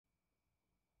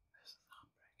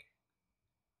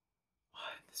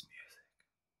this music.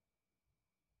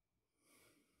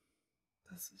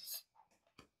 This is...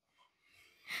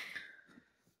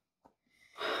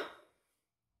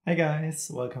 Hey guys,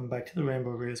 welcome back to the Rainbow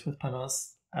Reviews with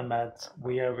Panos and Matt.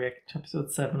 We are reacting to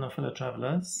episode 7 of Fellow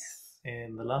Travelers. Yes.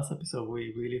 In the last episode,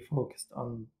 we really focused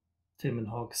on Tim and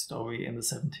Hawk's story in the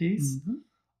 70s,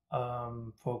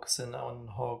 focusing on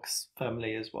Hawk's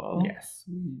family as well. Yes,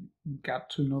 we got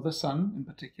to know the son in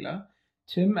particular.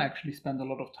 Tim actually spent a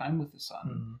lot of time with the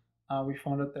son. We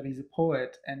found out that he's a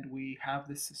poet, and we have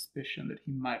this suspicion that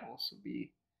he might also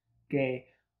be gay.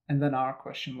 And then our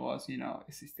question was,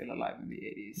 is he still alive in the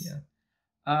 80s? Yeah.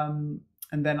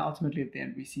 And then ultimately at the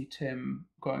end, we see Tim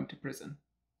going to prison.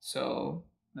 So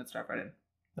let's dive right in.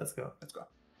 Let's go.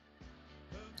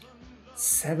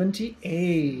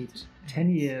 78. 10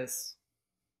 years.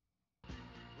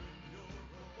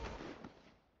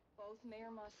 Both Mayor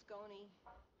Moscone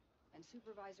and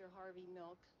Supervisor Harvey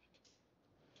Milk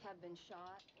have been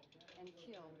shot and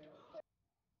killed.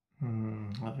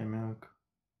 Harvey Milk.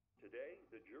 Today,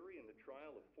 the jury in the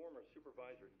trial of former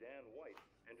Supervisor Dan White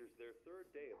enters their third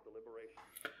day of deliberation.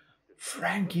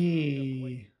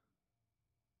 Frankie!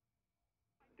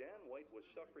 Dan White was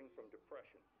suffering from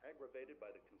depression, aggravated by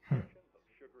the consumption of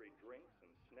sugary drinks and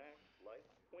snacks like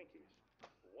Twinkies.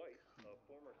 White, a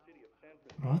former city of San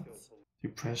Francisco... What?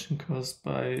 Depression caused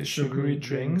by sugary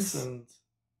drinks and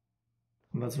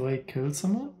that's why he killed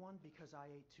someone? Because I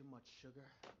ate too much sugar.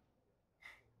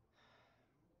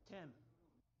 Tim.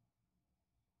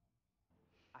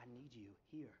 I need you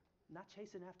here, not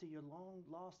chasing after your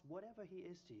long-lost whatever he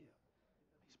is to you.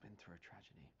 He's been through a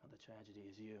tragedy. Well, the tragedy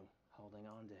is you holding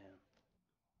on to him.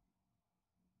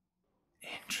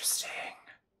 Interesting.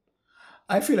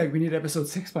 I feel like we need episode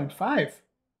 6.5.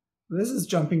 This is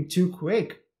jumping too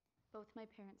quick. Both my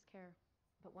parents care,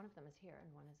 but one of them is here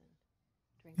and one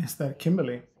isn't. Is that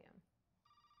Kimberly?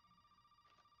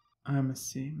 I'm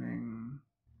assuming...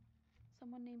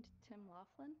 Someone named Tim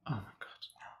Laughlin? Oh my god.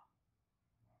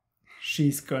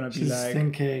 She's gonna be like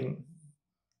thinking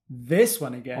this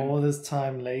one again. All this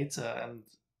time later and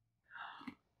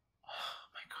oh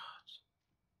my god.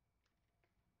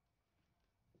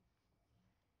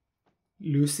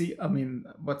 Lucy,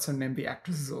 what's her name? The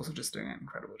actress is also just doing an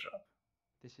incredible job.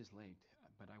 This is late,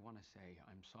 but I want to say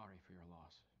I'm sorry for your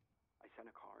loss. I sent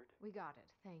a card. We got it,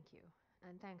 thank you.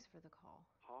 And thanks for the call.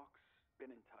 Hawk's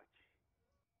been in touch.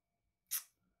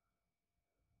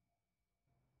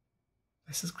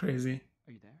 This is crazy.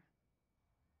 Are you there?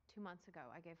 2 months ago,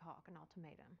 I gave Hawk an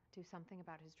ultimatum. Do something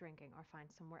about his drinking or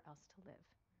find somewhere else to live.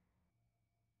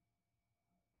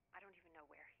 I don't even know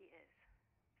where he is.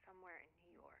 Somewhere in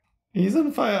New York. He's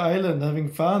on Fire Island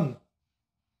having fun.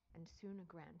 And soon a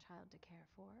grandchild to care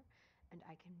for. And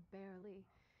I can barely...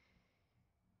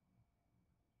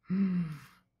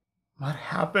 What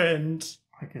happened?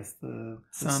 I guess the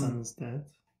son's dead.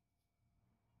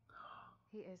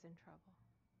 He is in trouble.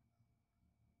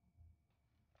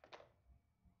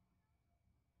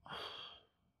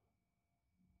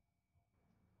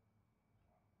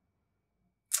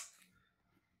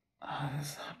 Oh, this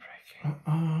is heartbreaking.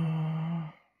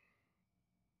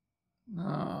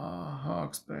 Oh,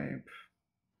 Hawks, babe.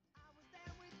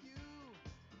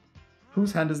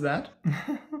 Whose hand is that?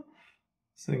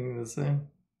 Singing the same.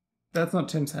 That's not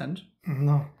Tim's hand.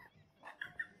 No.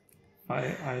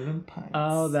 Fire Island Pines.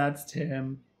 Oh, that's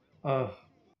Tim. Oh.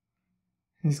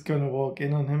 He's gonna walk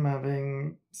in on him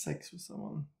having sex with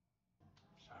someone.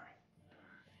 Sorry.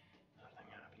 Nothing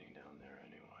happening down there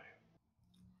anyway.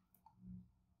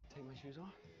 Take my shoes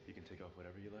off? You can take off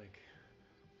whatever you like.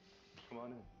 Come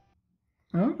on in.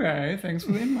 Okay, thanks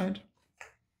for the invite.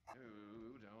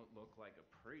 You don't look like a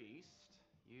priest.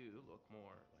 You look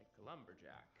more like a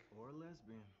lumberjack. Or a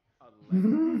lesbian. A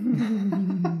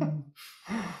lesbian.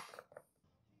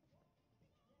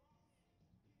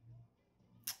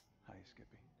 Hi,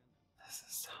 Skippy. This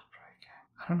is heartbreaking.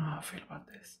 I don't know how I feel about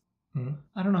this.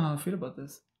 I don't know how I feel about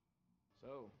this.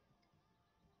 So,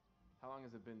 how long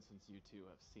has it been since you two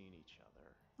have seen each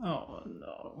other? Oh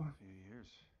no. A few years.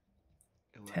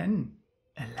 10.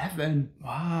 11.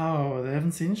 Wow, they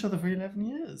haven't seen each other for 11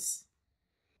 years.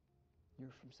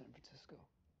 You're from San Francisco.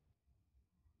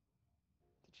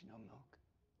 Did you know Milk?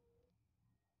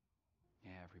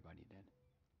 Yeah, everybody did.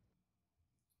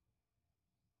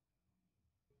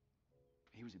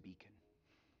 He was a beacon.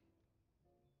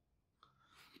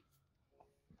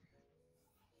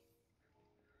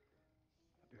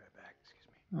 I'll be right back, excuse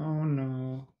me. Oh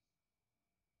no.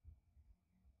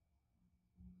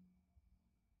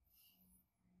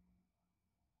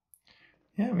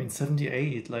 Yeah, I mean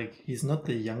 78, like he's not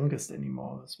the youngest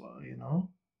anymore as well, you know?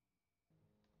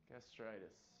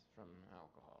 Gastritis. from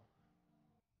alcohol.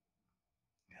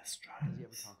 Does he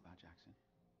ever Gastritis. talk about Jackson?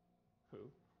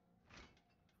 Who?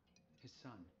 His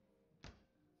son.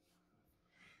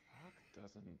 Huck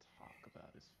doesn't talk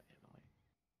about his family.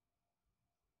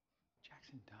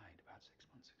 Jackson died about 6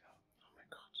 months ago. Oh my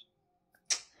god.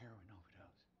 Heroin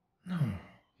overdose. No.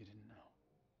 You didn't know.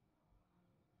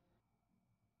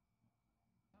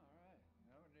 Alright,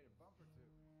 now we need a bump or two.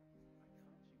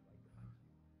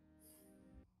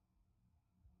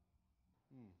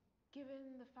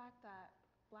 Given the fact that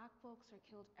black folks are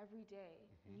killed every day,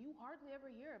 and you hardly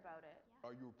ever hear about it.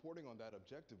 Are you reporting on that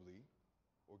objectively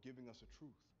or giving us a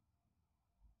truth?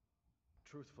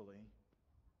 Truthfully,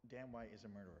 Dan White is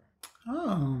a murderer.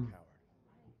 Oh. Coward.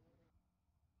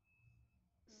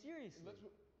 Seriously,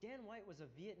 Dan White was a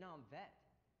Vietnam vet.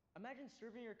 Imagine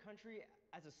serving your country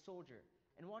as a soldier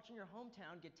and watching your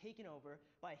hometown get taken over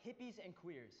by hippies and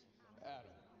queers.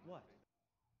 Adam, What?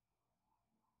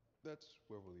 that's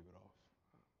where we'll leave it off.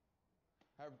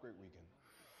 Have a great weekend.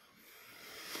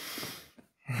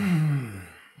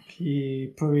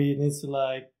 He probably needs to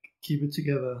like keep it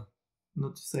together,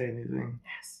 not to say anything.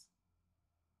 Yes.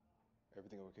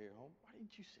 Everything okay at home? Why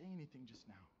didn't you say anything just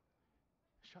now?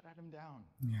 Shut Adam down.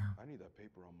 Yeah. I need that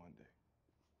paper on Monday.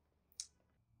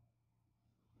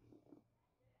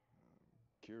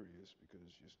 Curious because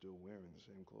you're still wearing the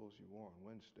same clothes you wore on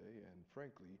Wednesday, and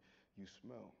frankly, you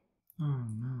smell. Oh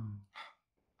no.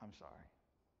 I'm sorry,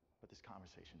 but this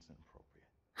conversation's inappropriate.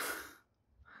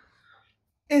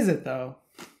 Is it though?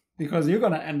 Because you're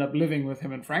gonna end up living with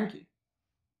him and Frankie.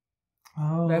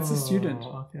 Oh, That's a student.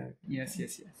 Okay. Yes.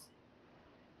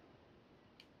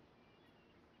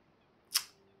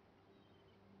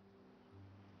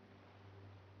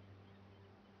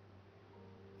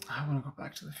 I want to go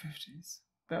back to the 50s.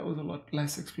 That was a lot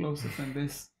less explosive than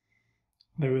this.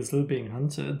 They were still being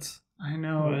hunted. I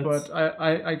know, but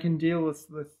I can deal with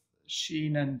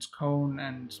Sheen and Cohn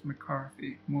and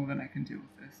McCarthy more than I can deal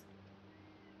with this.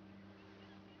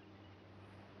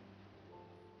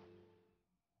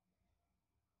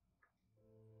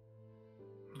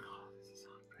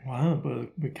 Wow,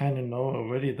 but we kind of know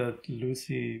already that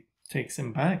Lucy takes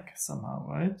him back somehow,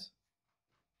 right?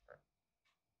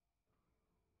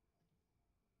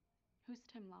 Who's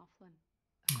Tim Laughlin?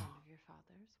 A friend of your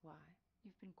father's. Why?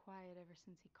 You've been quiet ever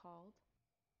since he called.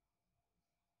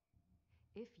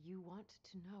 If you want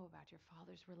to know about your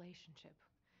father's relationship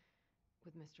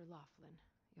with Mr. Laughlin,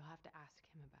 you'll have to ask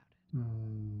him about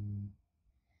it.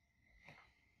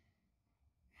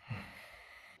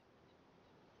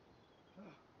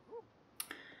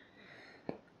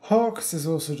 Hawks is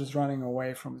also just running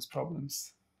away from his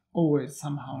problems. Always,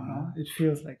 somehow, no? It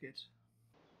feels like it.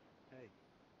 Hey.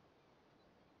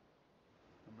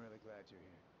 I'm really glad you're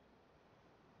here.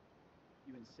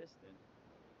 You insisted.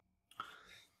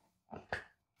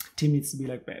 Tim needs to be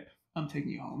like, babe, I'm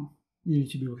taking you home. You need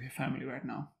to be with your family right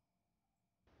now.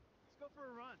 Let's go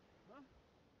for a run, huh?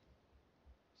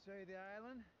 Say the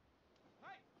island.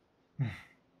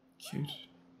 Cute.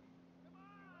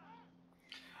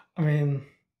 I mean,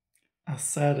 as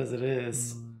sad as it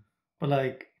is, but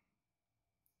like,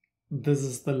 this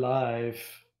is the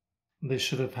life they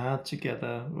should have had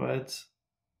together, right?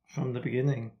 From the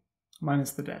beginning.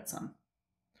 Minus the dead son.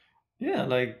 Yeah,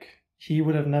 like, he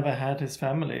would have never had his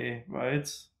family, right?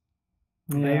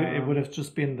 It would have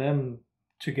just been them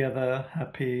together,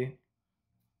 happy.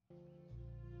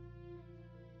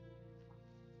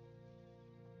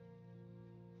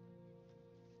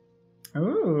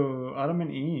 Oh, Adam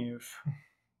and Eve.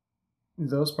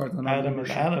 Those parts are not Adam and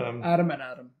memorable. Adam. Adam and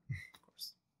Adam. Of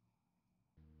course.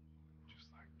 Just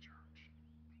like church.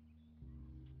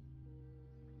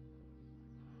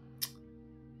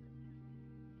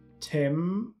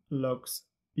 Tim looks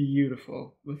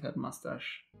beautiful with that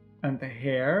mustache. And the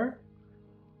hair.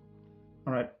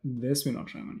 Alright, this we're not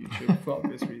showing on YouTube for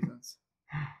obvious reasons.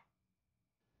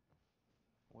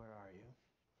 Where are you?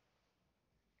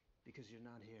 Because you're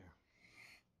not here.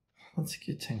 That's a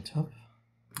cute tank top.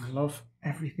 I love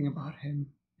everything about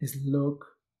him. His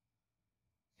look,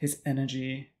 his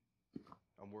energy.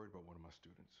 I'm worried about one of my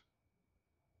students.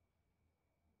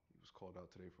 He was called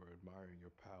out today for admiring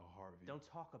your pal Harvey. Don't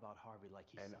talk about Harvey like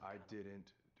he's And some I kind of- didn't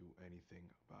do anything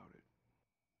about it.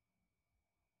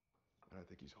 And I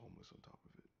think he's homeless on top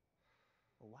of it.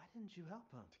 Well, why didn't you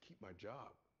help him? To keep my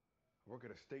job. I work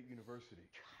at a state university.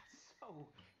 So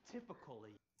typical of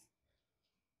you.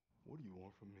 What do you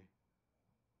want from me?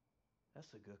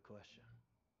 That's a good question.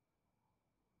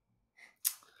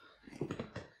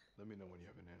 Let me know when you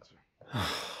have an answer.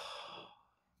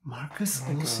 Marcus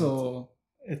Oh my also.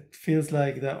 It feels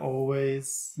like they're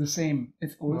always The same.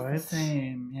 It's always Right. the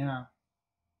same, yeah.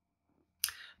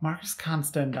 Marcus can't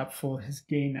stand up for his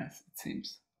gayness, it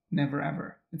seems. Never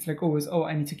ever. It's like always, oh,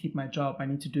 I need to keep my job, I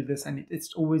need to do this,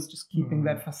 it's always just keeping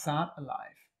that facade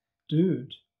alive.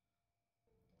 Dude.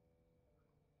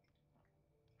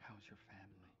 How's your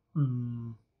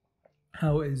family?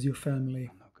 How is your family?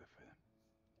 I'm no good for them.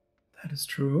 That is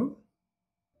true.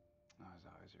 I was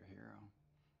always your hero.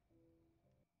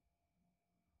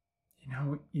 You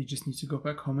know, you just need to go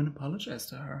back home and apologize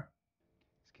to her.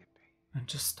 Skippy. And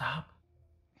just stop.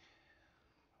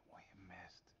 We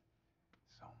missed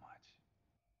so much.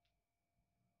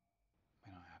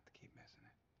 We don't have to keep missing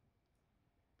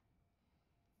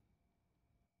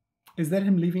it. Is that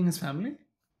him leaving his family?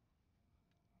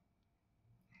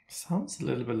 Sounds a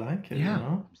little bit like it, yeah. You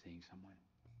know? I'm seeing someone.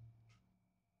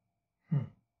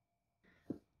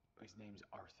 His name's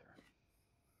Arthur.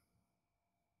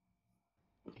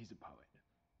 He's a poet.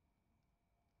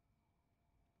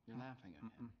 You're laughing at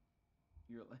him.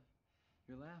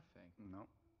 You're laughing. No.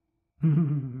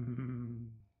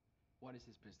 What is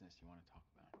his business you want to talk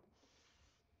about?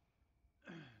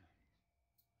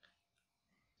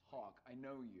 Hawk, I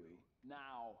know you.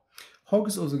 Now. Hawk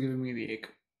is also giving me the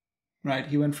ick. Right,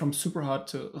 he went from super hot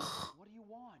to ugh. What do you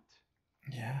want?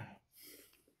 Yeah.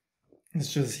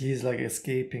 It's just he's like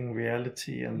escaping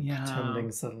reality and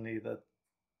pretending suddenly that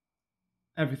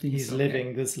everything he's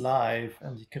living this life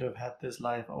and he could have had this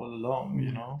life all along,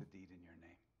 you know? The deed in your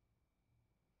name.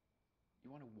 You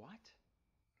want a what?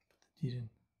 The deed in.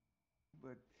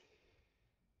 But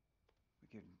we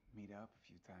could meet up a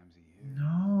few times a year.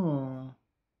 No.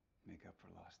 Make up for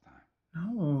lost time.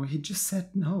 No, he just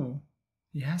said no.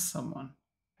 He has someone.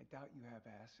 I doubt you have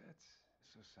assets,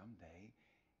 so someday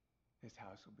this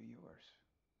house will be yours.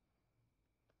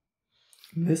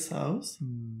 This house?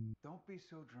 Don't be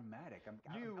so dramatic. I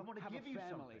want to have give a you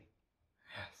family. something.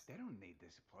 Yes. They don't need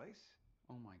this place.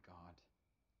 Oh my God.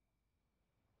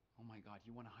 Oh my God,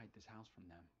 you want to hide this house from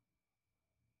them?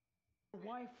 Your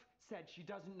wife said she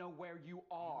doesn't know where you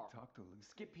are. Talk to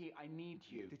Lucy. Skippy, I need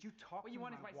you. Did you talk What to you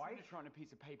want my is my wife? signature on a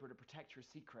piece of paper to protect your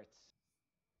secrets.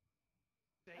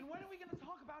 And when are we going to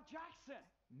talk about Jackson?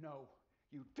 No,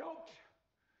 you don't.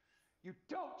 You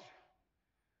don't.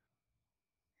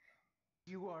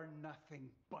 You are nothing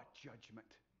but judgment.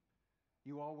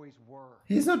 You always were.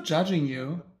 He's not judging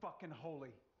you. The fucking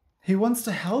holy. He wants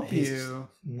to help you.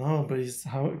 No, but he's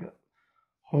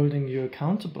holding you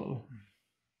accountable.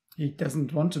 He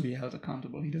doesn't want to be held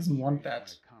accountable. He doesn't want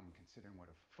that. Come, considering what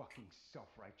a fucking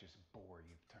self-righteous bore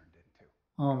you've turned into.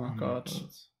 Oh my God.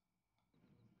 Pictures.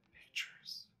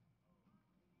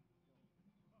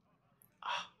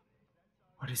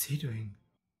 What is he doing?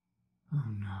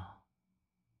 Oh no.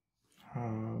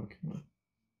 Oh, okay.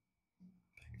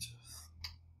 Pictures.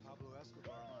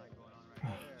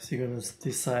 Is he gonna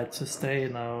decide to stay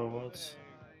now or what?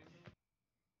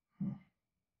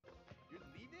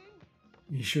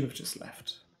 He should have just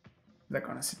left. They're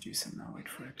gonna seduce him now, wait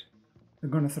for it. They're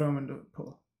gonna throw him into a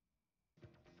pool.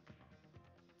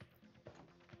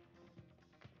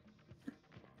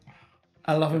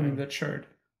 I love him in that shirt.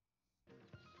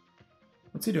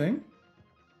 What's he doing?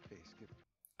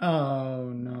 Oh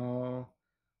no.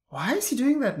 Why is he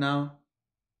doing that now?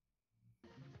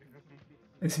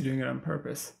 Is he doing it on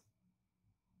purpose?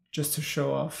 Just to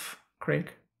show off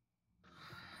Craig?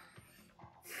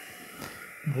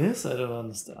 This I don't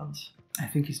understand. I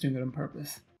think he's doing it on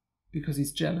purpose. Because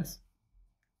he's jealous.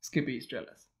 Skippy is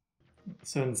jealous.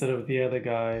 So instead of the other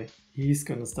guy, he's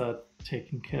gonna start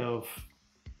taking care of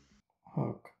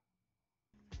Hawk.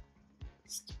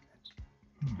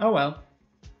 Oh well.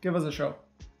 Give us a show.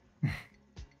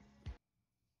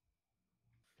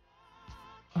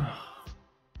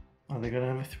 Are they gonna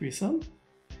have a threesome?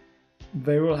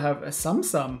 They will have a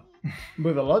sum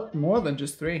with a lot more than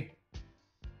just 3.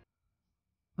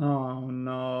 Oh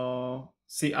no.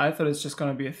 See, I thought it's just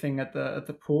gonna be a thing at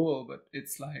the pool, but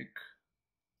it's like,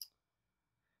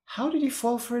 how did he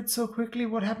fall for it so quickly?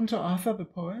 What happened to Arthur the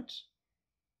poet?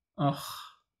 Ugh.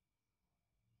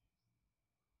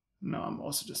 No, I'm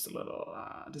also just a little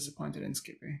disappointed in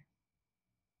Skippy.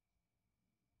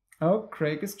 Oh,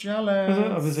 Craig is jealous.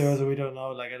 Obviously, also we don't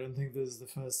know. Like, I don't think this is the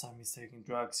first time he's taking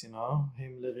drugs. You know,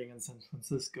 him living in San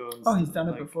Francisco. And he's done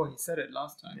it before. He said it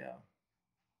last time. Yeah.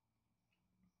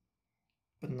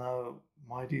 But now,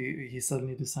 why do he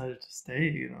suddenly decided to stay?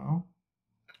 You know.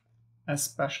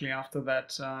 Especially after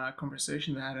that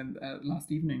conversation they had in,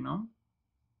 last evening, no?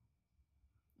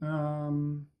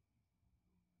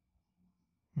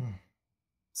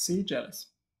 See, jealous.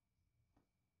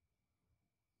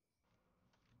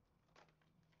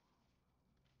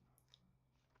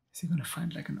 Is he gonna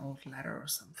find like an old letter or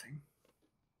something?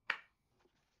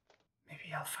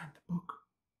 Maybe I'll find the book.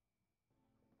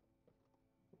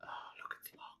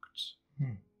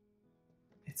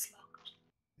 It's locked.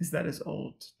 Is that his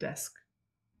old desk?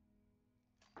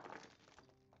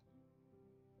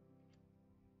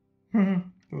 It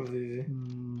was easy.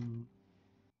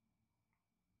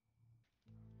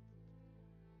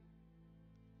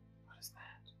 What is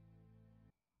that?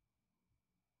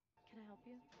 Can I help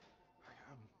you?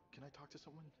 Can I talk to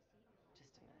someone?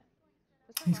 Just a minute.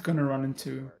 He's gonna run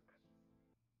into...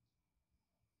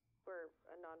 We're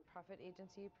a non-profit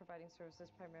agency providing services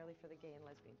primarily for the gay and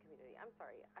lesbian community. I'm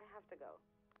sorry, I have to go.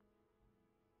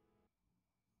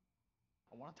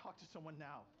 I want to talk to someone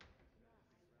now.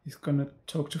 He's gonna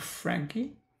talk to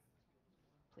Frankie?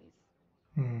 Please,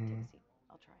 take a seat.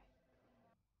 I'll try.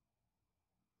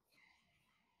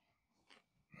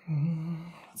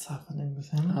 What's happening with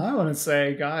him? I want to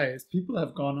say, guys, people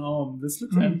have gone home. This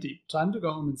looks empty. Time to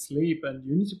go home and sleep, and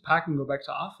you need to pack and go back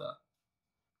to Arthur.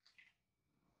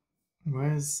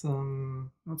 Where's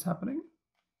What's happening?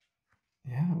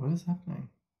 Yeah, what is happening?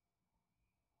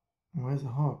 Where's the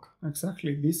Hawk?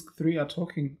 Exactly. These three are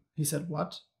talking. He said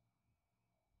what?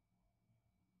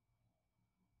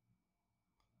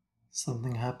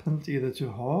 Something happened either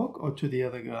to Hawk or to the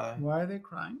other guy. Why are they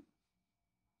crying?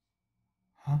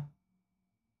 Huh?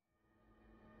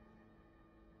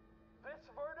 This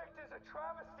verdict is a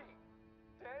travesty.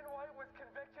 Dan White was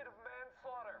convicted of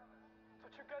manslaughter. That's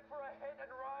what you get for a hit and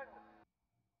run.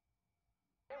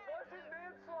 It wasn't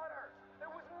manslaughter. It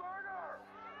was murder.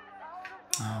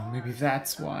 Oh, maybe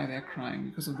that's why they're crying,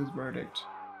 because of this verdict.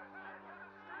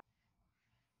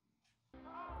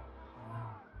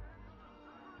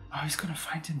 Oh, he's gonna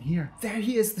find him here. There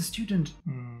he is, the student.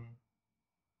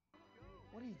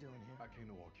 What are you doing here? I came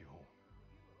to walk you home.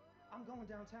 I'm going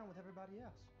downtown with everybody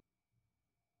else.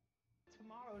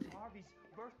 Tomorrow's Harvey's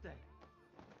birthday.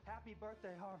 Happy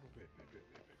birthday, Harvey. Babe.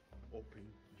 Open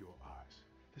your eyes.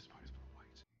 This fight is for the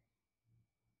whites.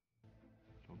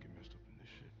 Don't get messed up in this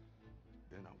shit.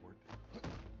 They're not worth it.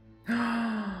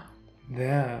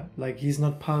 Yeah, like he's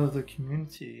not part of the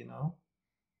community, you know?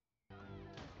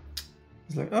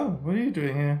 He's like, oh, what are you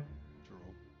doing here?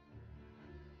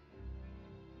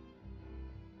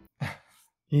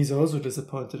 He's also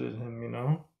disappointed in him, you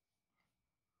know?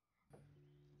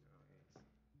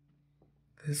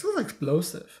 This is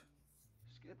explosive.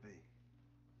 Skippy.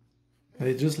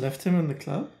 They just left him in the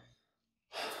club?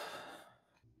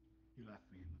 You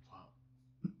left me in the club.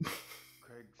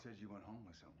 Craig says you went home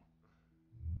with someone.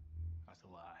 That's a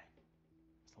lie.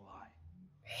 That's a lie.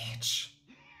 Bitch.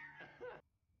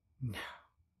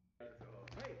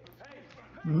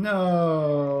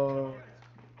 No.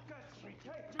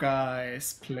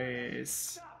 Guys,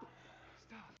 please.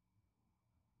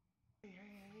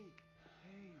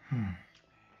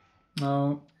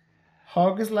 No.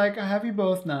 Hog is like, I have you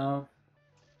both now.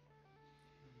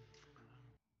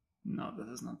 No, this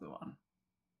is not the one.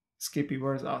 Skippy,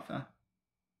 where's Arthur?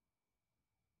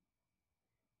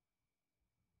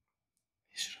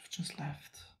 He should have just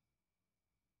left.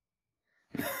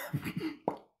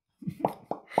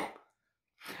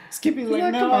 Skippy's like, Yeah,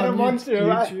 no, come I on, don't want to.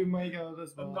 You two make out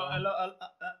as well. No,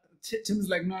 Tim's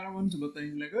like, no, I don't want to, but then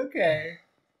he's like, okay.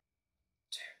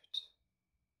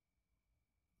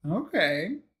 Dude.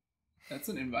 Okay. That's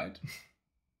an invite.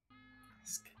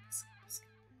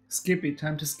 Skippy,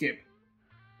 time to skip.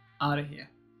 Out of here.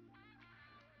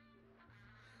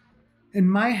 In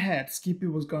my head, Skippy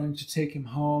was going to take him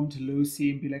home to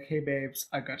Lucy and be like, hey babes,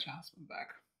 I got your husband back.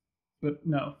 But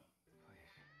no.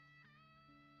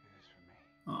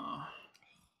 Aww.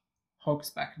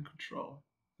 Hog's back in control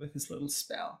with his little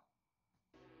spell.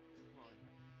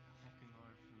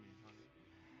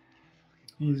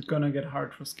 He's gonna get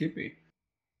hard for Skippy.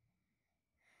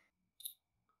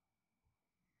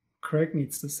 Craig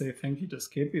needs to say thank you to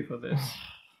Skippy for this.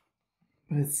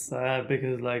 But it's sad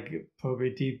because, like,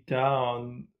 probably deep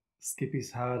down,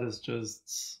 Skippy's heart is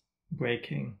just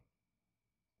breaking.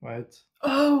 Right?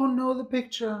 Oh no, the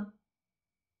picture.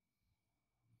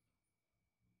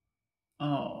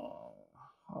 Oh,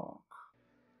 Hog.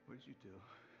 What did you do?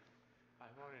 I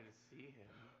wanted to see him.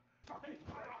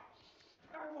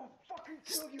 I will fucking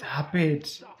kill you. Stop it.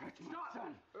 Stop. Fucking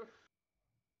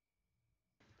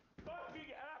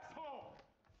asshole.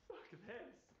 Fuck this.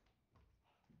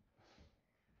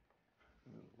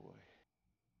 Little boy.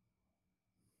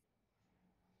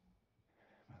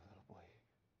 My little boy.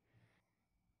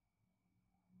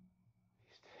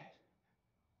 He's dead.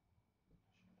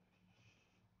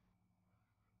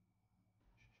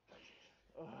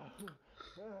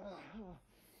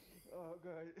 Oh,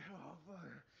 God. Oh, fuck.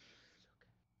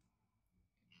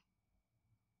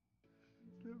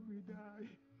 Let me die.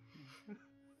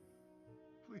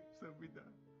 Please let me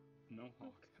die. No,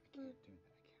 Hawk. I can't do that. I can't.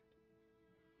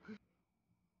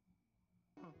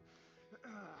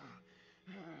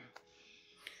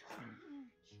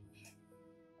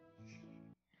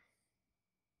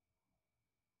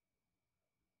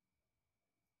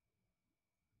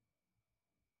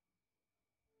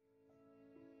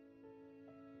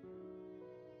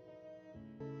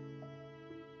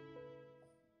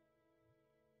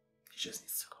 He just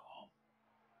needs to go home.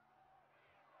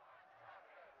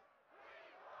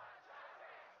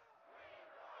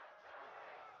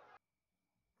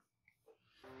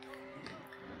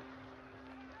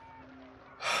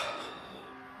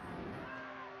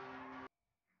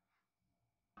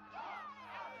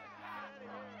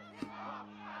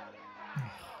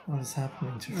 What is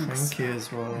happening to Frankie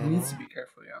as well? He needs to be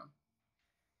careful, yeah.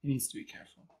 He needs to be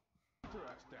careful.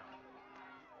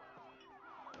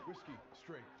 Whiskey,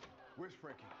 straight. Where's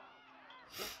Frankie?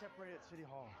 Just separated at City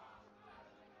Hall.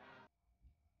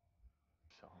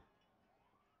 So,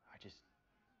 I just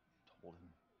told him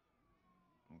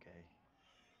I'm gay.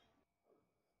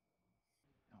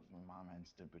 You know, if my mom hadn't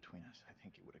stood between us, I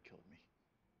think it would have killed me.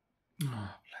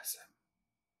 Oh, bless him.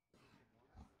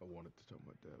 I wanted to tell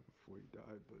my dad before he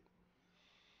died, but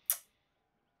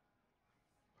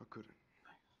I couldn't.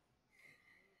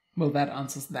 Well, that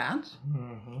answers that.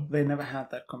 Mm-hmm. They never had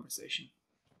that conversation.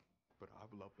 But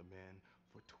I've loved a man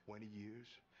for 20 years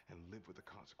and lived with the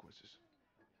consequences.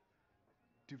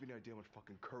 Do you have any idea how much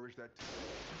fucking courage that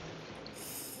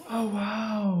takes? Oh,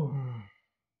 wow.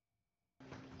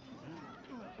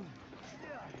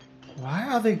 Why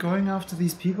are they going after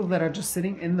these people that are just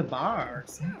sitting in the bar?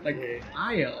 Like,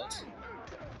 wild.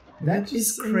 That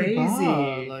is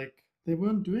crazy. Like, they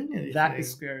weren't doing anything. That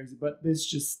is crazy, but this is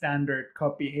just standard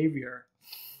cop behavior.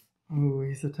 Oh,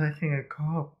 he's attacking a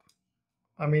cop.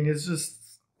 I mean, he's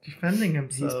just defending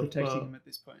himself. He's protecting him at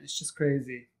this point. It's just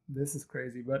crazy. This is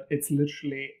crazy, but it's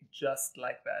literally just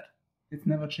like that. It's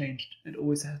never changed. It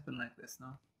always has been like this,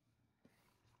 no?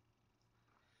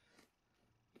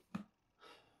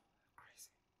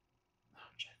 Crazy.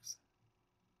 Oh, Jackson.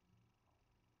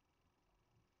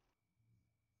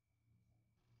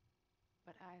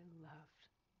 But I loved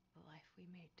the life we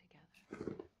made together.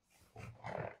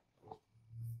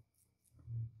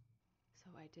 So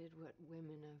I did what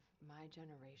women of my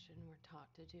generation were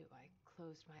taught to do. I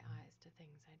closed my eyes to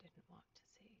things I didn't want to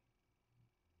see.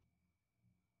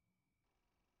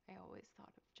 I always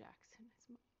thought of Jackson as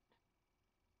mine.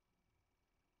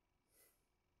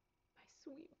 My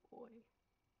sweet boy.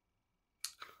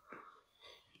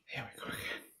 Here we go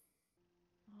again.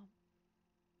 Mom,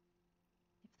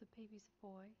 if the baby's a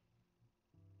boy,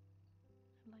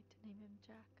 I'd like to name him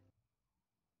Jack.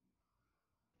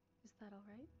 Is that all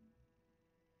right?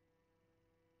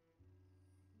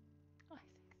 I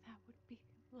think that would be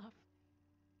lovely.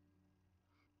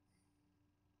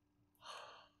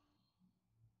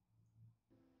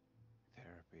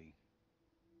 Therapy,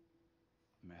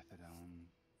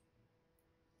 methadone,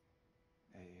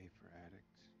 AA for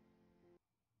addicts.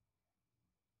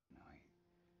 No,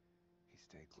 he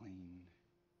stayed clean,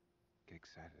 get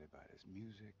excited about his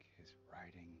music, his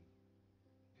writing,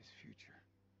 his future.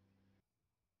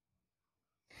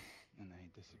 And then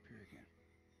he'd disappear again.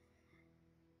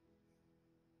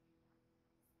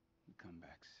 He'd come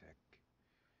back sick,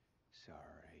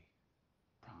 sorry,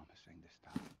 promising to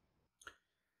stop.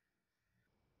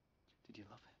 Did you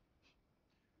love him?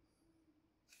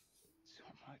 So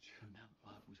much. And that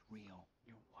love was real.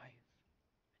 Your wife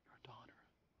and your daughter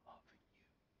loving you.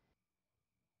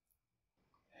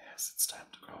 Yes, it's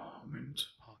time to go home and...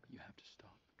 Hawk, you have to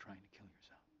stop trying to kill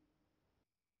yourself.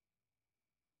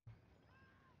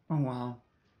 Oh, wow.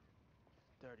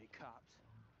 Dirty cops.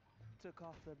 Took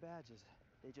off their badges.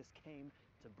 They just came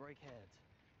to break heads.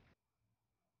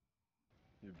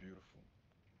 You're beautiful.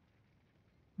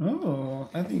 Oh,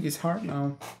 I think it's hard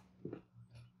now.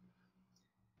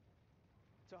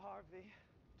 To Harvey.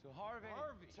 To Harvey.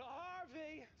 Harvey. To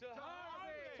Harvey. To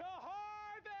Harvey. To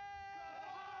Harvey.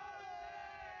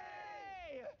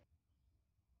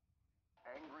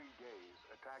 Angry gays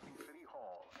attacking City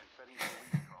Hall and setting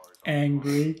police cars on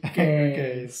Angry Angry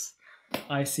gays.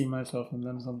 I see myself in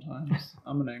them sometimes.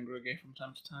 I'm an angry gay from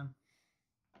time to time.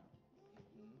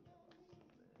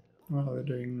 What are they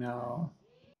doing now?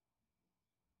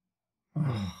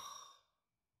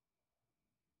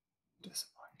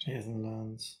 Disappointing. He hasn't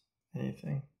learned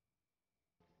anything.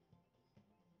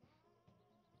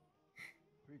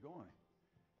 Where are you going?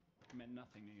 It meant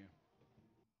nothing to you.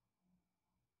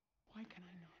 Why can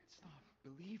I not stop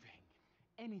believing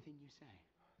anything you say?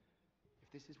 If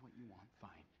this is what you want,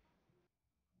 fine.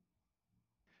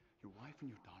 Your wife and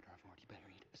your daughter have already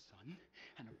buried a son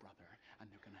and a brother, and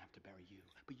they're gonna have to bury you.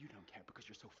 But you don't care because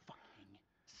you're so fucking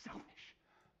selfish.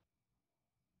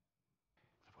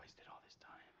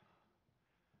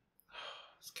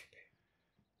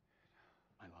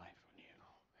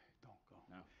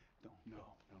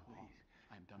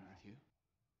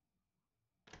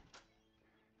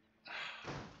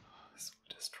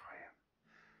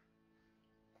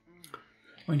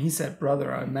 When he said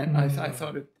brother, I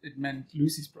thought it meant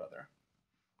Lucy's brother.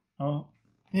 Oh.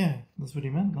 Yeah, that's what he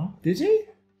meant, no? Did he?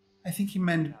 I think he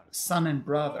meant son and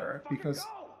brother because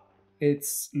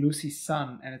it's Lucy's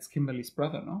son and it's Kimberly's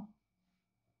brother, no?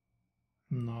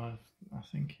 No, I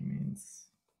think he means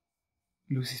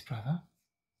Lucy's brother?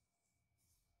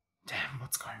 Damn,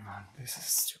 what's going on? This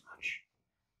is too much.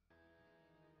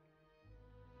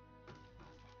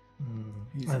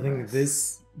 I think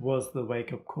this was the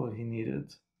wake-up call he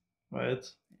needed, right?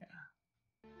 Yeah.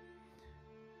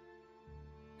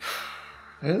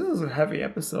 This is a heavy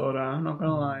episode, I'm not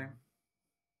gonna lie.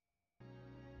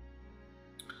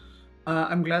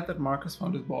 I'm glad that Marcus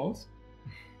found his balls.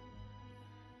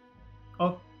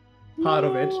 Oh, part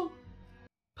of it.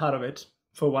 Part of it.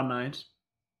 For one night.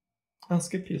 Oh,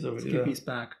 Skippy's over there. Skippy's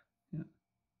back. Yeah.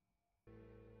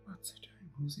 What's he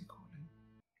doing? Who's he calling?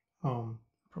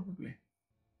 Probably.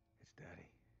 It's Daddy.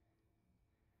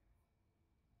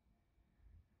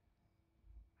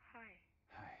 Hi.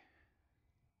 Hi.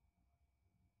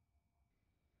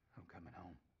 I'm coming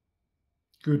home.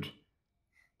 Good.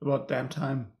 About damn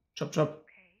time. Chop chop.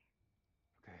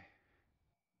 Okay.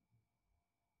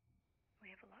 We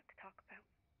have a lot to talk about.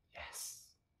 Yes.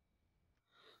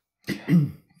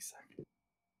 Exactly.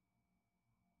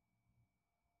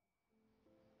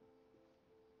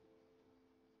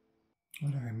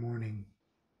 What a morning.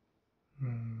 Oh,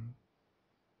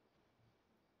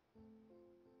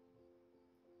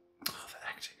 the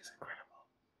acting is incredible.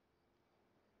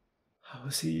 How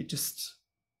is he just...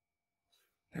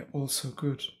 They're all so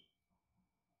good.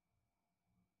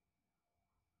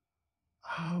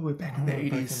 Oh, we're back in the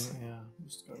 80s. Yeah, I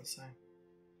was gonna say.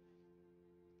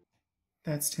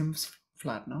 That's Tim's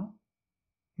flat, no?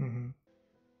 Mm-hmm.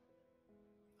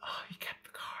 Oh, he kept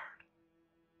the card.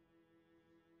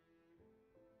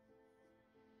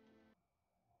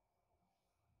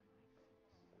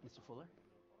 Mr. Fuller?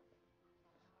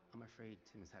 I'm afraid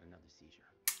Tim has had another seizure.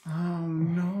 Oh,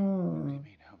 no. What do you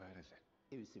mean? How bad is it?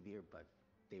 It was severe, but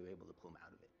they were able to pull him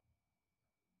out of it.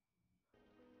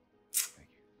 Thank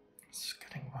you. It's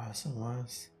getting worse and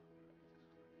worse.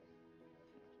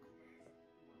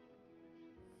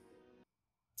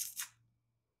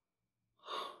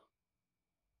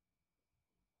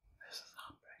 This is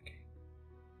heartbreaking.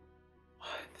 Why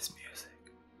this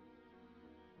music?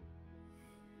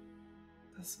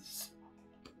 This is...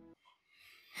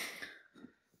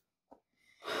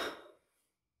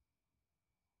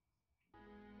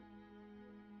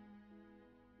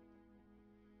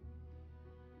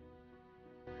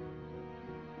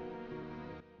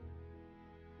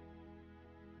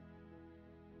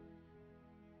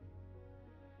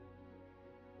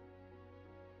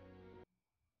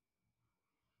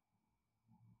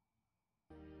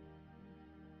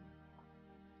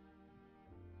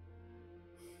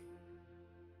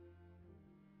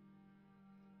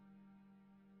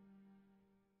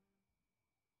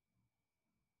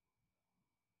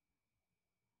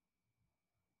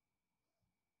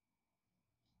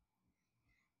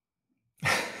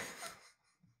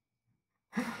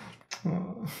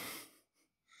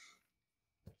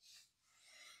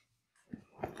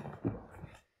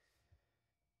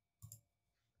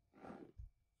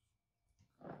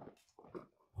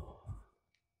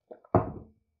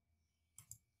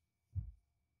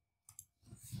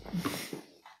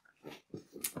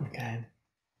 Okay.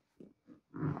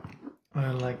 I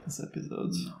don't like this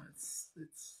episode. No, it's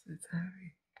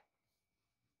heavy.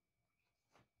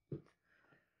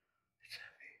 It's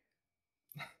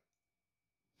heavy.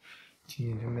 Do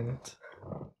you need a minute?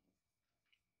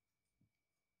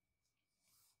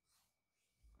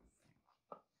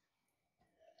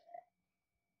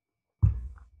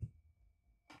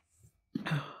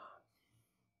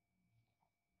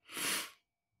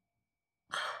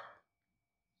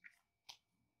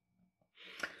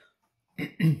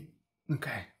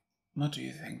 Okay. What do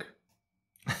you think?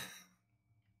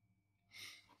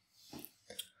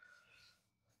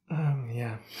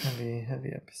 Yeah,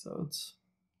 heavy episodes.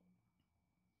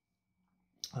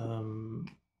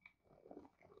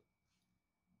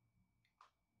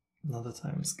 Another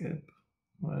time skip.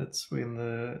 Well, we're in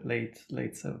the late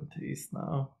 70s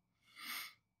now.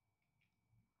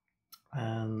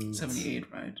 And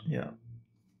 78, right? Yeah.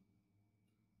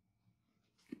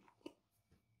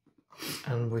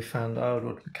 And we found out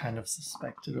what we kind of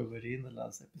suspected already in the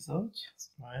last episode,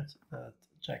 right? That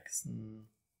Jackson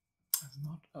is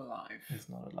not alive. Is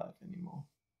not alive anymore.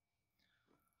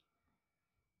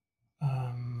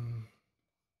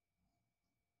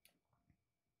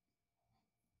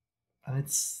 And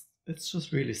it's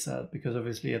just really sad because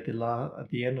obviously at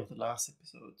the end of the last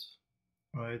episode,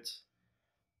 right?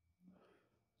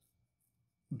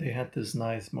 they had this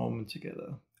nice moment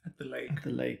together at the lake. At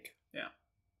the lake. Yeah.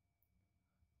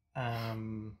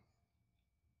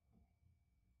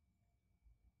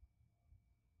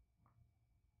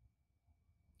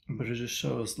 But it just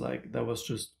shows like that was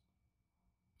just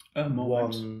a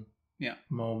moment. One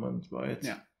moment, right?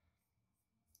 Yeah.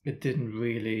 It didn't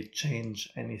really change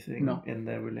anything in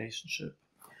their relationship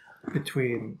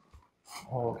between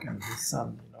Hawk and his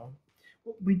son, you know.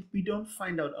 We don't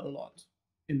find out a lot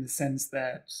in the sense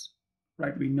that,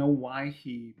 right, we know why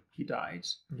he died.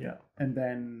 Yeah. And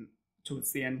then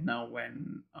towards the end now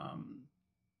when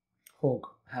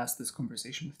Hawk has this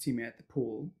conversation with Timmy at the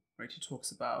pool, right, he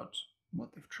talks about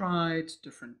what they've tried,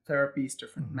 different therapies,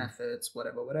 different methods,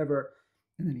 whatever.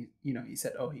 And then he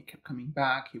said, oh, he kept coming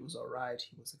back. He was all right.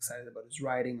 He was excited about his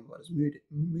writing, about his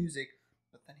music,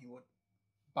 but then he would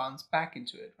bounce back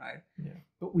into it, right? Yeah.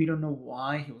 But we don't know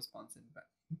why he was bouncing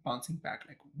back,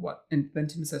 like what. And then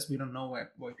Tim says we don't know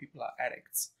why people are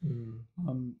addicts.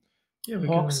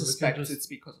 Hawk suspects it's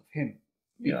because of him,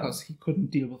 because he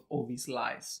couldn't deal with all these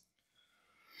lies.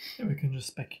 Yeah, we can just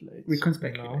speculate. We can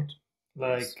speculate. You know?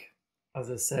 Like,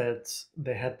 as I said,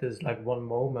 they had this like one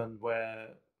moment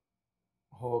where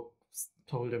Hawk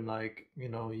told him like, you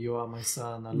know, you are my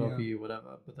son, I love you,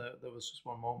 whatever. But there was just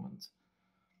one moment.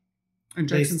 And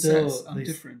Jackson says, I'm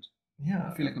different. Yeah,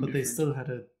 I feel like I'm but different. they still had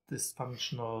a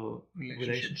dysfunctional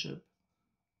relationship.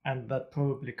 And that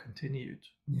probably continued.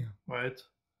 Yeah. Right?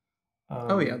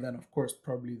 Then of course,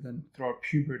 probably then throughout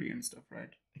puberty and stuff,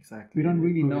 right? Exactly. We don't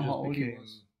really know how old he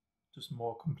was. Just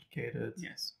more complicated.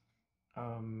 Yes.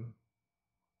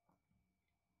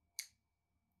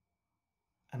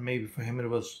 And maybe for him it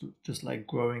was just like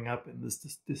growing up in this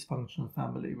dysfunctional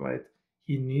family, right?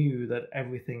 He knew that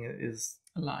everything is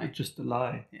a lie. It's just a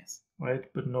lie. Yes.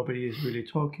 Right? But nobody is really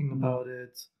talking about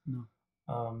it. No.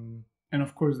 And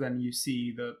of course then you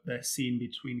see the scene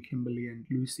between Kimberly and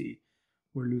Lucy,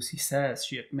 where Lucy says,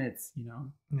 she admits, you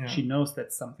know, she knows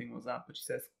that something was up, but she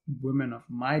says, women of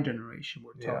my generation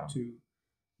were taught to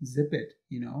zip it,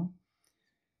 you know.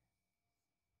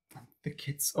 The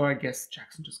kids, or I guess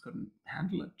Jackson just couldn't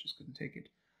handle it, just couldn't take it.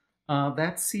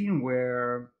 That scene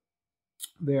where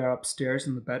they're upstairs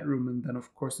in the bedroom, and then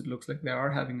of course it looks like they are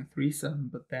having a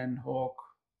threesome, but then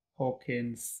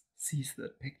Hawkins sees the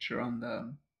picture on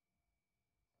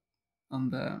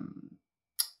the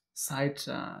side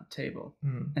table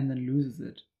and then loses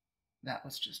it. That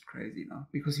was just crazy, no?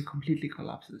 Because he completely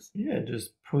collapses. Yeah,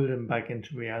 just pulled him back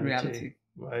into reality.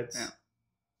 Right? Yeah.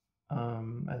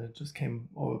 And it just came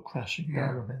all crashing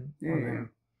down on him. Yeah.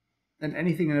 And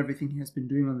anything and everything he has been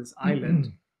doing on this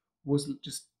island was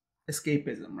just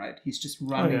escapism, right? He's just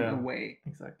running away.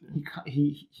 Exactly.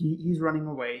 He's running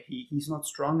away. He's not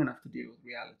strong enough to deal with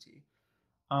reality.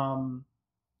 And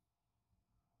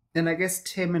I guess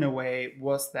Tim, in a way,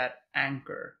 was that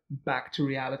anchor back to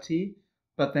reality.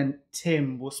 But then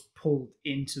Tim was pulled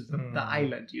into the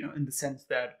island, you know, in the sense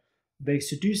that they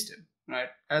seduced him,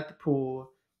 right? At the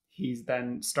pool. He's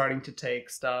then starting to take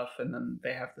stuff, and then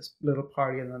they have this little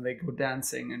party, and then they go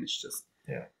dancing, and it's just,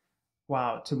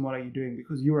 wow, Tim, what are you doing?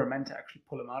 Because you were meant to actually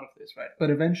pull him out of this, right? But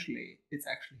eventually, it's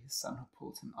actually his son who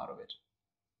pulls him out of it.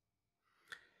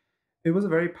 It was a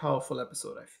very powerful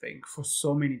episode, I think, for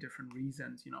so many different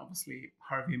reasons. You know, obviously,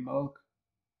 Harvey Milk.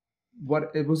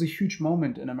 It was a huge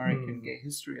moment in American gay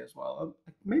history as well.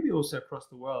 Maybe also across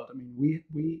the world. I mean,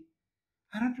 we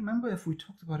I don't remember if we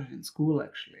talked about it in school,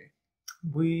 actually.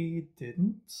 We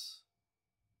didn't.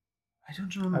 I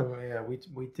don't remember. Oh yeah, we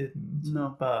didn't.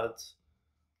 No, but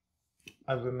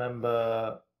I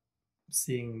remember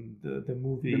seeing the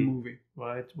movie. The movie,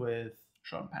 right, with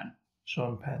Sean Penn.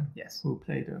 Sean Penn, yes, who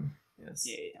played him. Yes.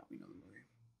 Yeah, we know the movie.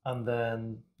 And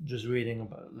then just reading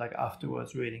about, like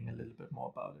afterwards, reading a little bit more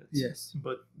about it. Yes,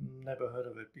 but never heard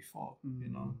of it before. You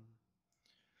know.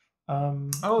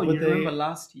 You remember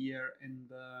last year in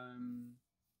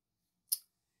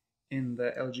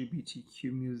the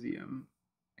LGBTQ museum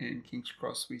in King's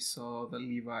Cross, we saw the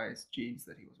Levi's jeans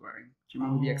that he was wearing. Do you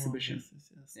remember the exhibition?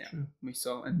 Yes, yeah, true. We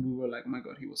saw, and we were like, oh my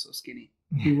god, he was so skinny.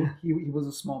 He was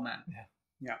a small man.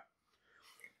 Yeah.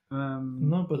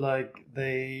 No, but like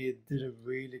they did a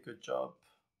really good job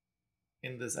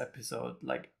in this episode.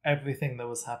 Like everything that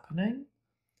was happening,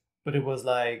 but it was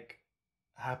like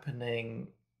happening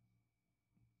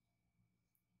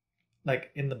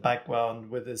like in the background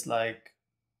with this like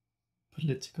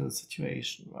political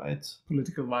situation, right?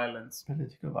 Political violence.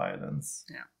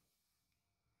 Yeah.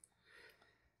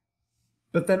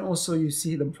 But then also you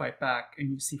see them fight back,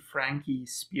 and you see Frankie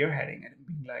spearheading it and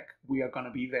being like, we are going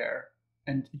to be there.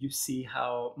 And you see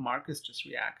how Marcus just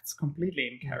reacts completely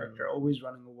in character, always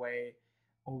running away.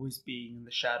 always being in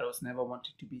the shadows, never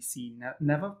wanting to be seen,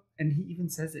 never. And he even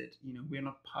says it, you know, we're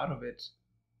not part of it,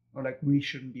 or like we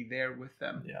shouldn't be there with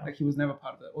them. Yeah. Like he was never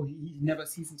part of that, or he never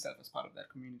sees himself as part of that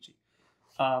community.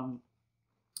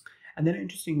 And then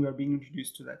interesting, we are being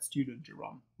introduced to that student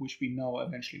Jerome, which we know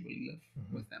eventually will live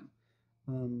with them.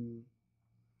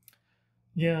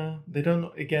 Yeah, they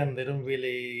don't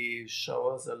really show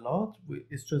us a lot.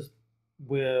 It's just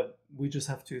we just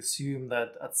have to assume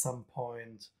that at some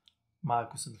point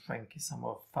Marcus and Frankie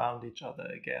somehow found each other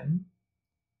again,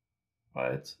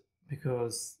 right?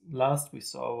 Because last we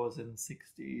saw was in the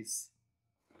 60s.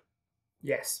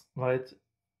 Yes. Right?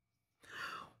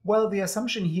 Well, the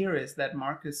assumption here is that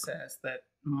Marcus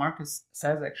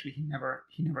says actually he never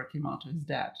came out to his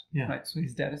dad. Yeah. Right. So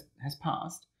his dad has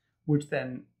passed, which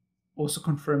then also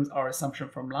confirms our assumption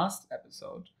from last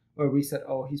episode, where we said,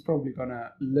 oh, he's probably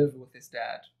gonna live with his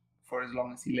dad for as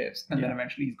long as he lives, and then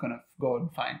eventually he's gonna go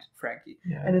and find Frankie.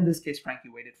 Yeah. And in this case, Frankie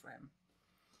waited for him.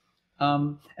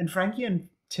 And Frankie and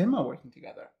Tim are working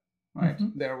together, right?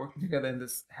 Mm-hmm. They're working together in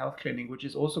this health clinic, which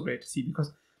is also great to see,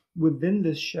 because within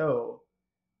this show,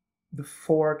 the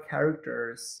four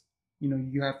characters, you know,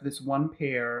 you have this one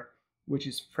pair, which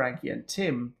is Frankie and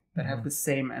Tim, that have the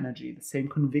same energy, the same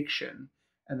conviction.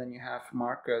 And then you have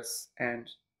Marcus and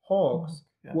Hawks,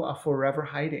 who are forever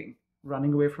hiding,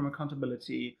 running away from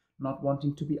accountability, not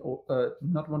wanting to be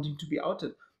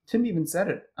outed. Tim even said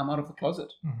it, I'm out of the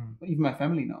closet. Even my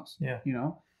family knows. Yeah. You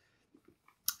know?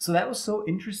 So that was so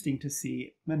interesting to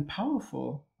see and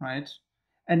powerful, right?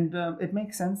 And it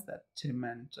makes sense that Tim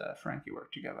and Frankie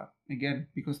work together, again,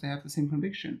 because they have the same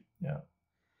conviction. Yeah.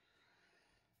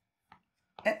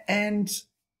 And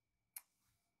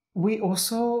we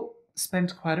also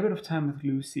spent quite a bit of time with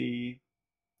Lucy,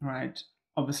 right?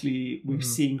 Obviously, we're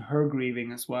seeing her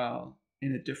grieving as well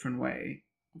in a different way.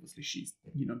 Obviously, she's,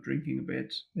 you know, drinking a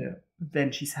bit. Yeah. But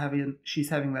then she's having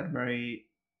that very,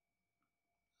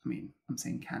 I mean, I'm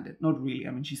saying candid, not really.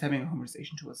 I mean, she's having a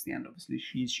conversation towards the end. Obviously,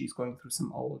 she's going through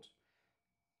some old,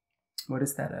 what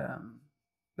is that?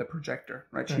 The projector,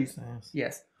 right?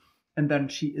 Yes. And then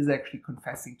she is actually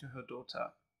confessing to her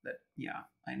daughter that, yeah,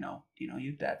 I know, you know,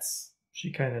 your dad's. She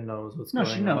kind of knows what's No,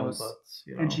 going she knows. on, but,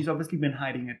 you know. And she's obviously been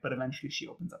hiding it, but eventually she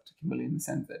opens up to Kimberly in the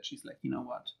sense that she's like, you know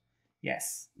what?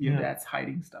 Yes, your dad's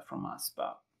hiding stuff from us,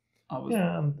 but I was...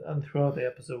 Yeah, and throughout the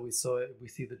episode we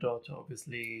see the daughter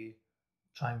obviously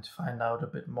trying to find out a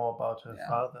bit more about her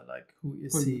father, like who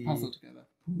is Putting he? the puzzle together.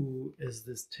 Who is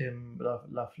this Tim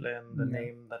Laughlin? The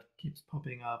name that keeps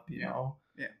popping up, you know.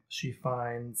 Yeah. She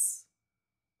finds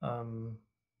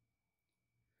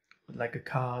like a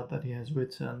card that he has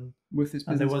written with his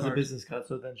business and there was card. a business card.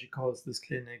 So then she calls this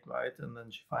clinic, right? And then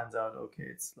she finds out, okay,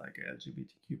 it's like a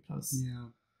LGBTQ plus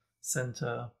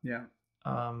center. Yeah.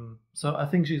 So I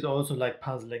think she's also like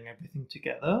puzzling everything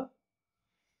together.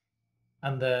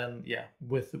 And then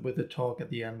with the talk at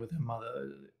the end with her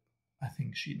mother, I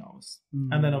think she knows.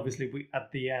 And then obviously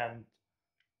at the end,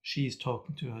 she's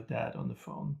talking to her dad on the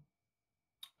phone.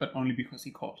 But only because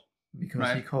he called.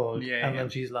 Because he called. Yeah, and then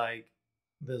she's like,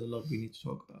 there's a lot we need to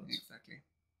talk about. Exactly.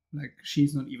 Like,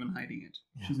 she's not even hiding it.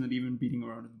 Yeah. She's not even beating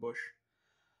around in the bush.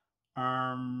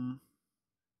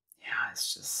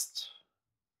 It's just...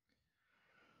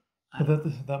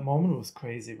 But that moment was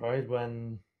crazy, right?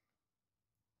 When...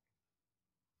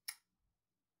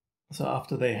 So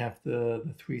after they have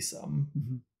the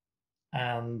threesome,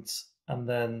 and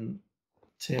then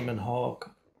Tim and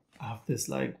Hawk have this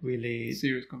like really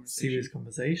serious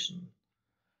conversation.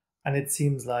 And it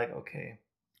seems like, okay,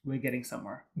 we're getting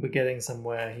somewhere.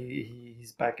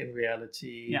 He's back in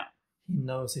reality. Yeah. He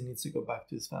knows he needs to go back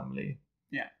to his family.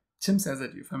 Yeah. Tim says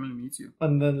that your family needs you.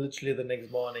 And then literally the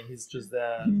next morning he's just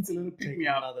there. He needs a little pick taking me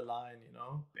up. another line, you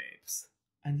know, babes.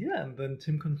 And and then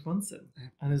Tim confronts him.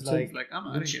 And Tim's is like, I'm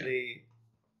out of here. literally,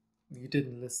 you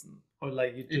didn't listen. Or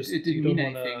like you just it didn't you don't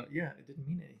mean wanna, anything. Yeah, it didn't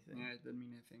mean anything. Yeah, it didn't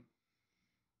mean anything.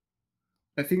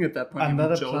 I think at that point, And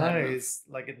that Joel had applies,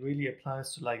 like it really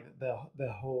applies to like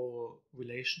the whole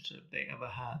relationship they ever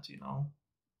had, you know.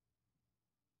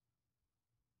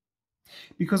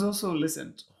 Because also,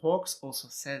 listen, Hawks also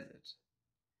says it.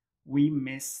 We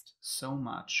missed so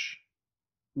much.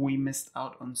 We missed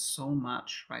out on so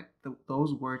much, right?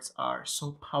 Those words are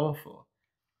so powerful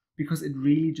because it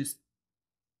really just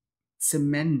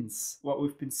cements what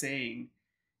we've been saying.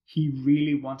 He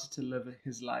really wanted to live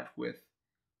his life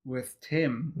with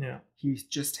Tim. Yeah. He's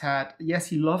just had, yes,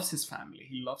 he loves his family,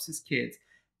 he loves his kids,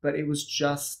 but it was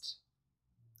just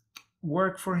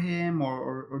work for him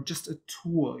or just a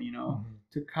tool, you know,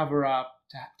 to cover up,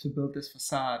 to build this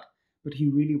facade. But he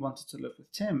really wanted to live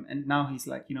with Tim. And now he's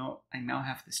like, you know, I now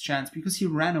have this chance because he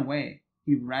ran away.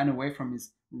 He ran away from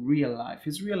his real life.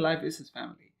 His real life is his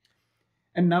family.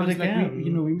 And now But it's again, like,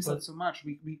 we miss but- out so much.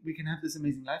 We can have this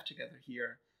amazing life together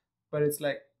here. But it's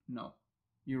like, no,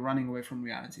 you're running away from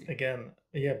reality. Again,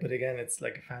 yeah, but again, it's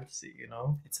like a fantasy, you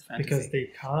know? It's a fantasy. Because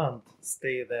they can't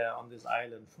stay there on this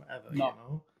island forever, No. you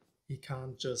know? He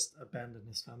can't just abandon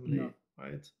his family, No.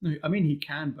 right? No, I mean, he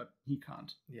can, but he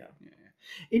can't. Yeah.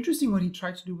 Interesting what he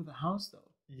tried to do with the house, though.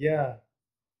 Yeah.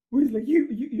 Where he's like,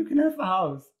 you can have the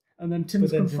house. And then Tim's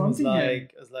But then Tim was confronting him.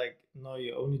 like, it's like, no,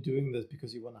 you're only doing this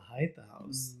because you want to hide the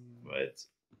house, right?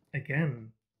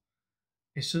 Again,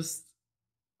 it's just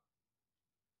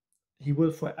he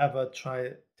will forever try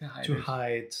to it.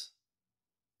 hide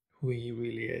who he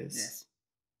really is. Yes.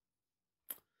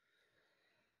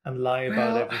 And lie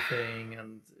about Well- everything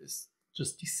and is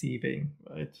just deceiving,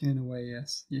 right? In a way,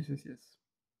 yes. Yes.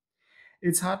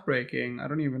 It's heartbreaking. I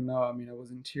don't even know. I mean, I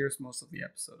was in tears most of the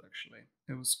episode, actually.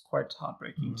 It was quite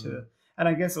heartbreaking to... And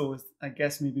I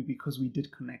guess maybe because we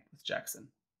did connect with Jackson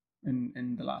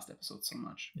in the last episode so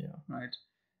much. Yeah. Right?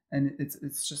 And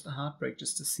it's just a heartbreak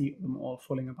just to see them all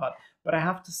falling apart. But I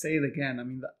have to say it again. I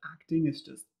mean, the acting is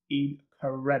just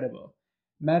incredible.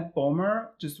 Matt Bomer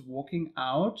just walking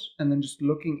out and then just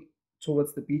looking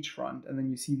towards the beachfront, and then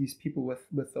you see these people with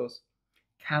those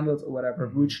candles or whatever,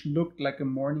 which looked like a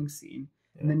morning scene.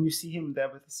 And then you see him there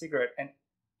with a cigarette, and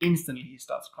instantly he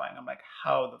starts crying. I'm like,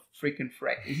 how the freaking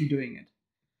frick is he doing it?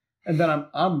 And then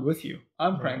I'm with you.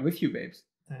 I'm crying with you, babes.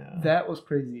 Yeah. That was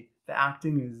crazy. The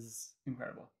acting is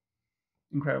incredible.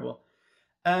 Incredible.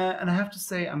 And I have to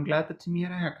say, I'm glad that Timmy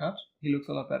had a haircut. He looks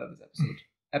a lot better this episode.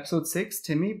 Episode 6,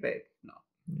 Timmy, babe. No.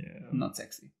 Yeah. Not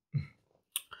sexy.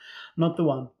 Not the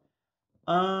one.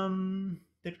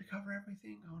 Did we cover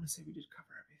everything? I want to say we did cover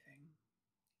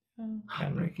everything.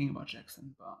 Heartbreaking about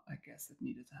Jackson, but I guess it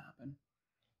needed to happen.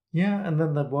 Yeah, and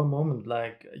then that one moment,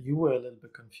 like, you were a little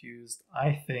bit confused.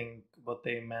 I think what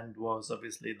they meant was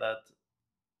obviously that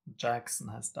Jackson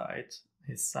has died,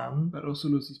 his son. But also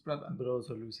Lucy's brother.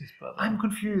 I'm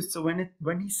confused. So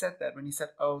when he said that, when he said,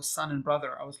 oh, son and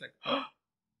brother, I was like, oh.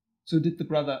 So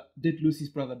did Lucy's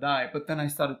brother die? But then I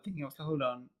started thinking, I was like, hold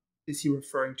on, is he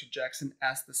referring to Jackson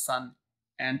as the son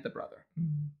and the brother?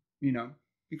 You know,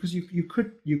 because you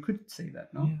could say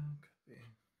that, no? Yeah,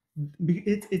 could be.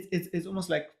 It's almost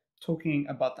like talking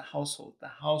about the household. The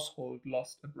household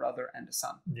lost a brother and a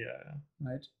son. Yeah.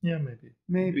 Right? Yeah,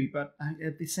 maybe. But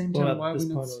at the same time, why at this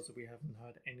we point also we haven't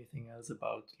heard anything else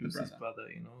about Lucy's brother,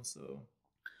 you know, so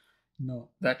no,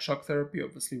 that shock therapy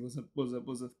obviously was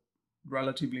a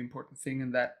relatively important thing,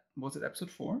 and that was it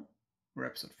episode 4 or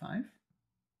episode 5?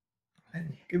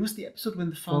 It was the episode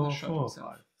when the father shot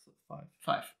himself.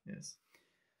 5. Yes.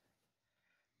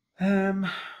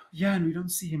 Yeah, and we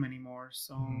don't see him anymore,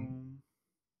 so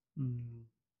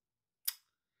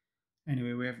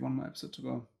anyway, we have one more episode to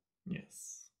go.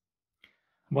 Yes.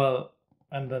 Well,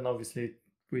 and then obviously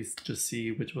we just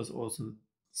see, which was also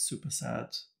super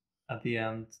sad at the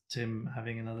end, Tim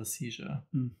having another seizure.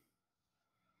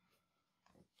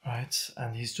 Right?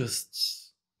 And he's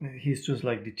just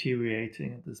like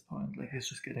deteriorating at this point. Like he's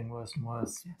just getting worse and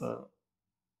worse. Yes. But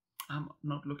I'm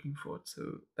not looking forward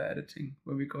to the editing.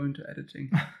 When we go into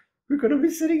editing, we're gonna be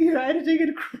sitting here editing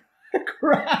and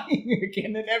crying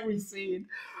again in every scene.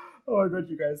 Oh my god,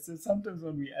 you guys! So sometimes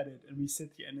when we edit and we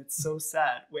sit here and it's so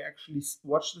sad, we actually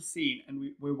watch the scene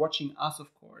and we're watching us,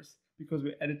 of course, because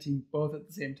we're editing both at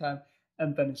the same time,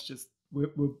 and then it's just we're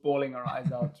bawling our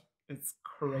eyes out. It's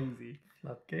crazy.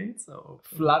 Floodgates are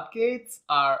open. Floodgates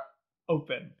are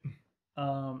open.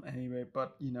 Anyway,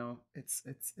 but you know, it's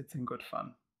in good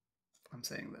fun. I'm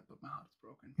saying that, but my heart is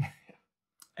broken.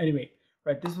 Anyway,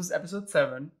 right, this was episode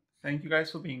 7. Thank you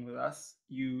guys for being with us.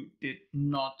 You did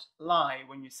not lie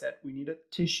when you said we needed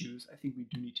tissues. I think we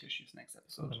do need tissues next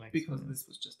episode because this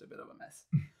was just a bit of a mess.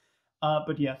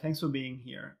 But yeah, thanks for being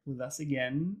here with us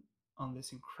again on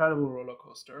this incredible roller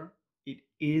coaster. It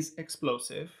is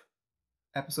explosive.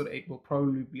 Episode 8 will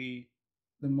probably be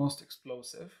the most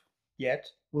explosive yet.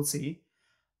 We'll see.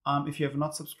 If you have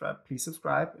not subscribed, please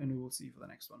subscribe, and we will see you for the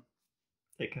next one.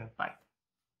 Take care. Bye.